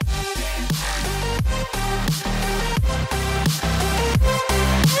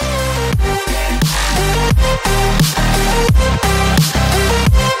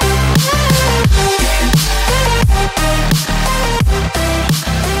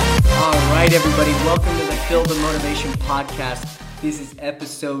right, everybody, welcome to the Build a Motivation podcast. This is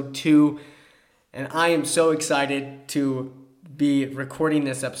episode 2, and I am so excited to be recording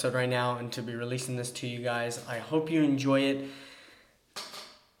this episode right now and to be releasing this to you guys. I hope you enjoy it.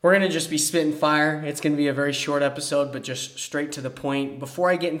 We're going to just be spitting fire. It's going to be a very short episode, but just straight to the point. Before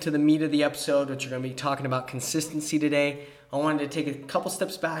I get into the meat of the episode, which we're going to be talking about consistency today, I wanted to take a couple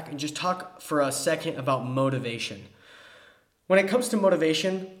steps back and just talk for a second about motivation. When it comes to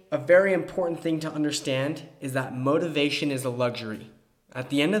motivation, a very important thing to understand is that motivation is a luxury. At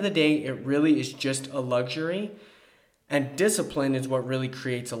the end of the day, it really is just a luxury, and discipline is what really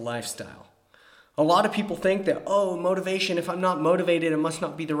creates a lifestyle. A lot of people think that, motivation, if I'm not motivated, it must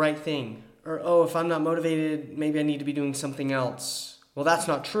not be the right thing. Or, if I'm not motivated, maybe I need to be doing something else. Well, that's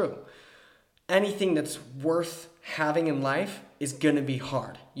not true. Anything that's worth having in life is going to be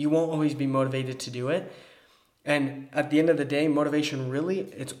hard. You won't always be motivated to do it. And at the end of the day, motivation really,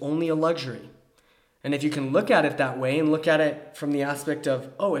 it's only a luxury. And if you can look at it that way and look at it from the aspect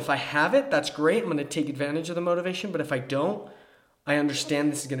of, if I have it, that's great. I'm going to take advantage of the motivation. But if I don't, I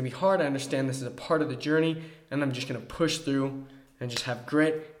understand this is going to be hard. I understand this is a part of the journey. And I'm just going to push through and just have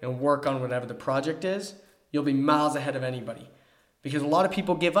grit and work on whatever the project is. You'll be miles ahead of anybody. Because a lot of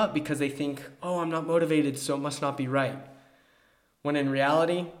people give up because they think, I'm not motivated, so it must not be right. When in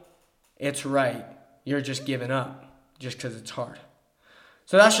reality, it's right. You're just giving up just because it's hard.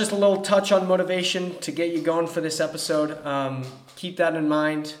 So that's just a little touch on motivation to get you going for this episode. Keep that in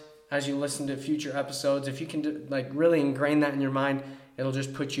mind as you listen to future episodes. If you can really ingrain that in your mind, it'll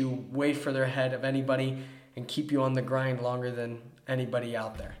just put you way further ahead of anybody and keep you on the grind longer than anybody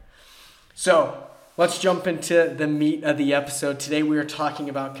out there. So let's jump into the meat of the episode. Today we are talking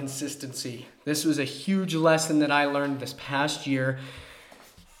about consistency. This was a huge lesson that I learned this past year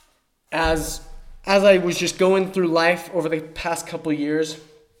as I was just going through life over the past couple years.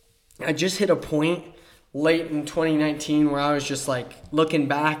 I just hit a point late in 2019 where I was just looking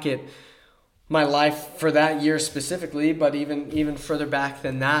back at my life for that year specifically, but even further back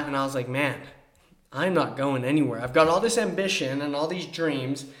than that. And I was like, man, I'm not going anywhere. I've got all this ambition and all these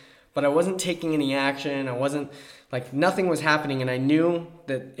dreams, but I wasn't taking any action. I wasn't nothing was happening. And I knew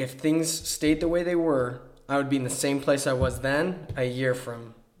that if things stayed the way they were, I would be in the same place I was then a year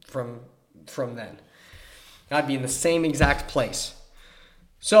from then. I'd be in the same exact place.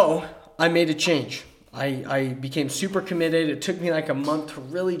 So I made a change. I became super committed. It took me a month to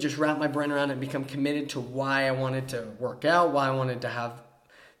really just wrap my brain around it and become committed to why I wanted to work out, why I wanted to have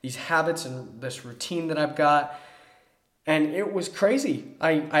these habits and this routine that I've got. And it was crazy.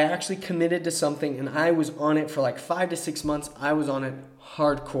 I actually committed to something and I was on it for 5 to 6 months. I was on it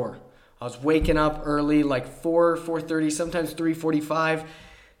hardcore. I was waking up early, 4:30, sometimes 3:45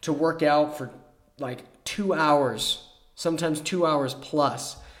 to work out for 2 hours, sometimes 2 hours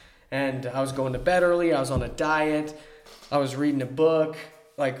plus. And I was going to bed early. I was on a diet. I was reading a book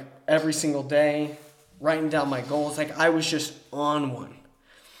every single day, writing down my goals. I was just on one.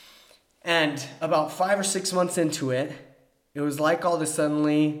 And about 5 or 6 months into it, it was all of a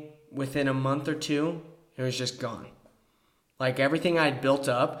sudden, within a month or two, it was just gone. Everything I had built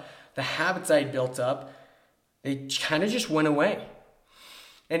up, the habits I had built up, they kind of just went away.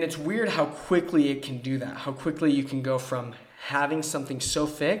 And it's weird how quickly it can do that, how quickly you can go from having something so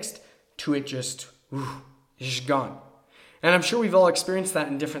fixed to it just, it's just gone. And I'm sure we've all experienced that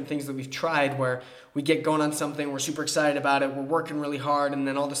in different things that we've tried where we get going on something, we're super excited about it, we're working really hard, and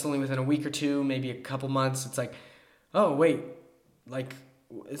then all of a sudden within a week or two, maybe a couple months, it's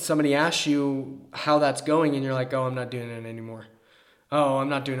somebody asks you how that's going and you're I'm not doing it anymore. I'm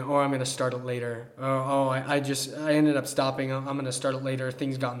not doing it, or I'm going to start it later. I ended up stopping. I'm going to start it later.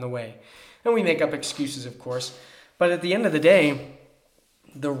 Things got in the way. And we make up excuses, of course. But at the end of the day,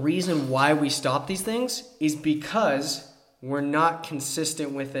 the reason why we stop these things is because we're not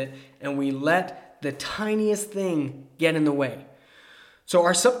consistent with it and we let the tiniest thing get in the way. So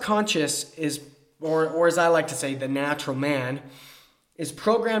our subconscious is, or as I like to say, the natural man, is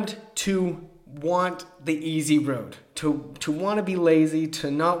programmed to want the easy road, to want to be lazy,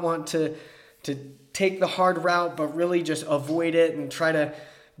 to not want to take the hard route, but really just avoid it and try to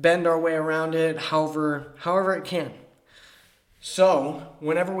bend our way around it however it can. So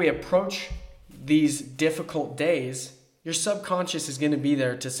whenever we approach these difficult days, your subconscious is going to be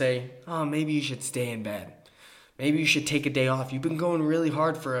there to say, maybe you should stay in bed. Maybe you should take a day off. You've been going really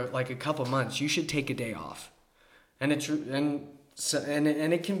hard for a couple months. You should take a day off. And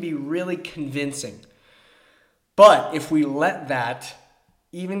it can be really convincing. But if we let that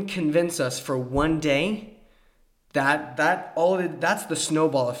even convince us for one day, that's the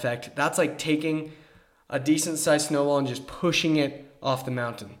snowball effect. That's taking a decent sized snowball and just pushing it off the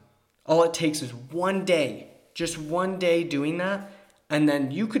mountain. All it takes is one day, just one day doing that. And then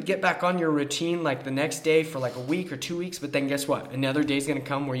you could get back on your routine like the next day for like a week or 2 weeks. But then guess what? Another day's going to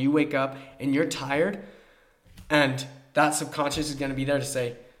come where you wake up and you're tired. And that subconscious is going to be there to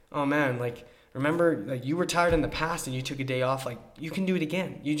say, oh man, like, remember, like, you were tired in the past and you took a day off. Like, you can do it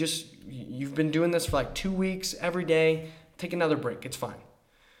again. You've been doing this for like 2 weeks every day. Take another break. It's fine.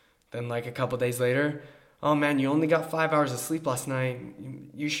 Then like a couple days later, oh man, you only got 5 hours of sleep last night.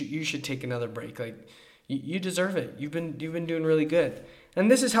 You should take another break. Like, you deserve it. You've been doing really good.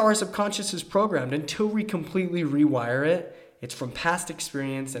 And this is how our subconscious is programmed until we completely rewire it. It's from past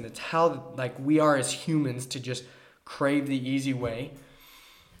experience, and it's how like we are as humans to just crave the easy way.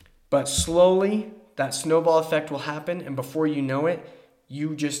 But slowly that snowball effect will happen, and before you know it,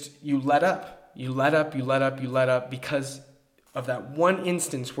 you let up. You let up because of that one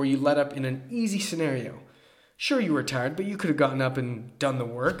instance where you let up in an easy scenario. Sure, you were tired, but you could have gotten up and done the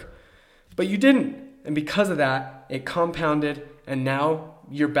work, but you didn't. And because of that, it compounded, and now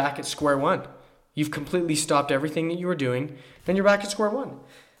you're back at square one. You've completely stopped everything that you were doing, and you're back at square one.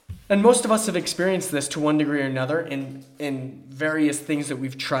 And most of us have experienced this to one degree or another in various things that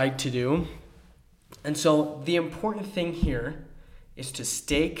we've tried to do. And so the important thing here is to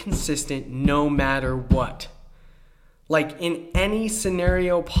stay consistent no matter what. Like, in any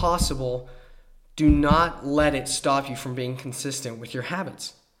scenario possible, do not let it stop you from being consistent with your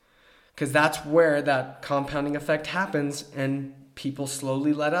habits. Because that's where that compounding effect happens, and people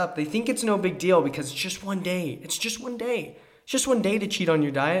slowly let up. They think it's no big deal because it's just one day. It's just one day. It's just one day to cheat on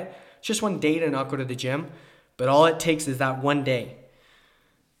your diet. It's just one day to not go to the gym. But all it takes is that one day.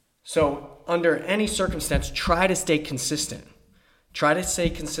 So under any circumstance, try to stay consistent. Try to stay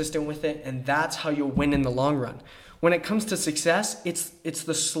consistent with it, and that's how you'll win in the long run. When it comes to success, it's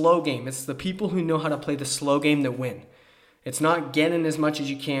the slow game. It's the people who know how to play the slow game that win. It's not getting as much as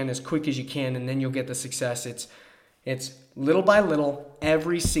you can, as quick as you can, and then you'll get the success. It's little by little,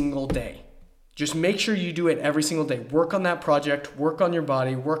 every single day. Just make sure you do it every single day. Work on that project, work on your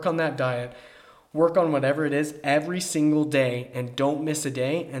body, work on that diet, work on whatever it is every single day, and don't miss a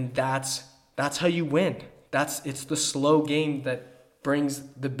day, and that's how you win. It's the slow game that brings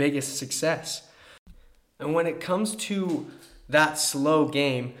the biggest success. And when it comes to that slow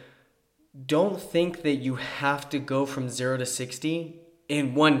game, don't think that you have to go from 0 to 60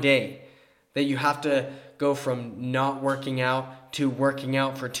 in one day. That you have to go from not working out to working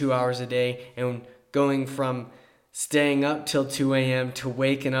out for 2 hours a day, and going from staying up till 2 a.m. to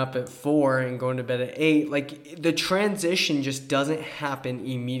waking up at 4 and going to bed at 8. Like, the transition just doesn't happen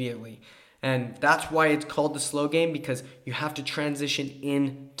immediately. And that's why it's called the slow game, because you have to transition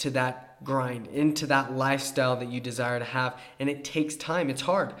into that grind, into that lifestyle that you desire to have. And it takes time. It's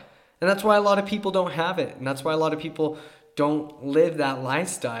hard. And that's why a lot of people don't have it. And that's why a lot of people don't live that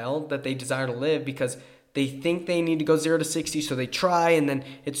lifestyle that they desire to live, because they think they need to go 0 to 60. So they try, and then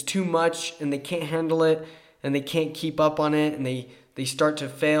it's too much and they can't handle it and they can't keep up on it. And they start to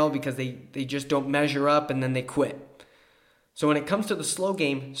fail because they just don't measure up, and then they quit. So when it comes to the slow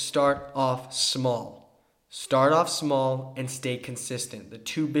game, start off small. Start off small and stay consistent. The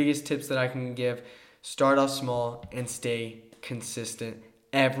two biggest tips that I can give: start off small and stay consistent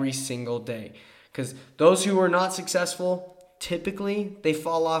every single day. Because those who are not successful, typically they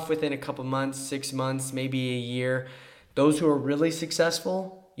fall off within a couple months, 6 months, maybe a year. Those who are really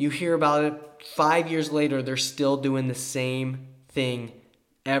successful, you hear about it 5 years later, they're still doing the same thing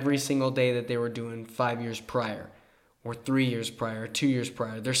every single day that they were doing 5 years prior, or 3 years prior, 2 years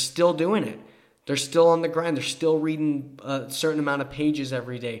prior. They're still doing it. They're still on the grind. They're still reading a certain amount of pages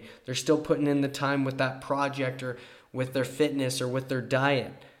every day. They're still putting in the time with that project, or with their fitness, or with their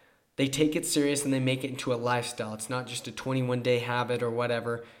diet. They take it serious and they make it into a lifestyle. It's not just a 21-day habit or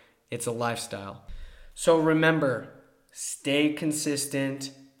whatever. It's a lifestyle. So remember, stay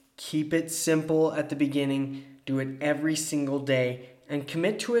consistent. Keep it simple at the beginning. Do it every single day and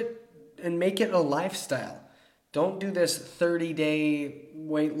commit to it and make it a lifestyle. Don't do this 30-day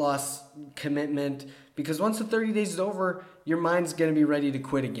weight loss commitment, because once the 30 days is over, your mind's going to be ready to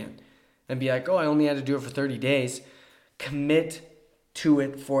quit again and be like, oh, I only had to do it for 30 days. Commit to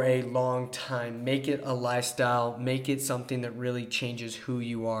it for a long time. Make it a lifestyle. Make it something that really changes who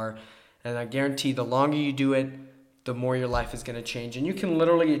you are. And I guarantee the longer you do it, the more your life is going to change. And you can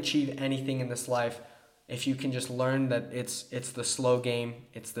literally achieve anything in this life if you can just learn that it's the slow game,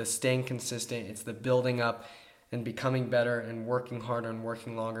 it's the staying consistent, it's the building up and becoming better and working harder and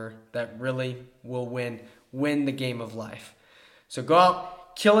working longer that really will win the game of life. So go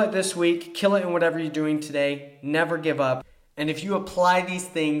out, kill it this week, kill it in whatever you're doing today, never give up. And if you apply these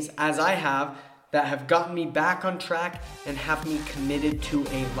things as I have, that have gotten me back on track and have me committed to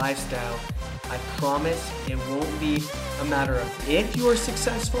a lifestyle. I promise it won't be a matter of if you are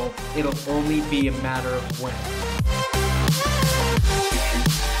successful, it'll only be a matter of when.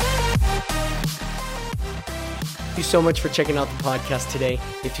 Thank you so much for checking out the podcast today.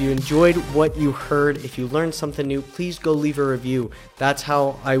 If you enjoyed what you heard, if you learned something new, please go leave a review. That's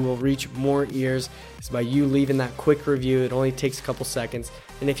how I will reach more ears, is by you leaving that quick review. It only takes a couple seconds.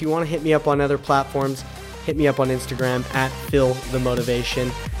 And if you want to hit me up on other platforms, hit me up on Instagram at PhilTheMotivation.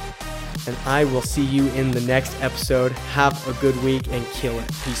 And I will see you in the next episode. Have a good week and kill it.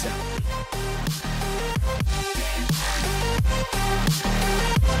 Peace out.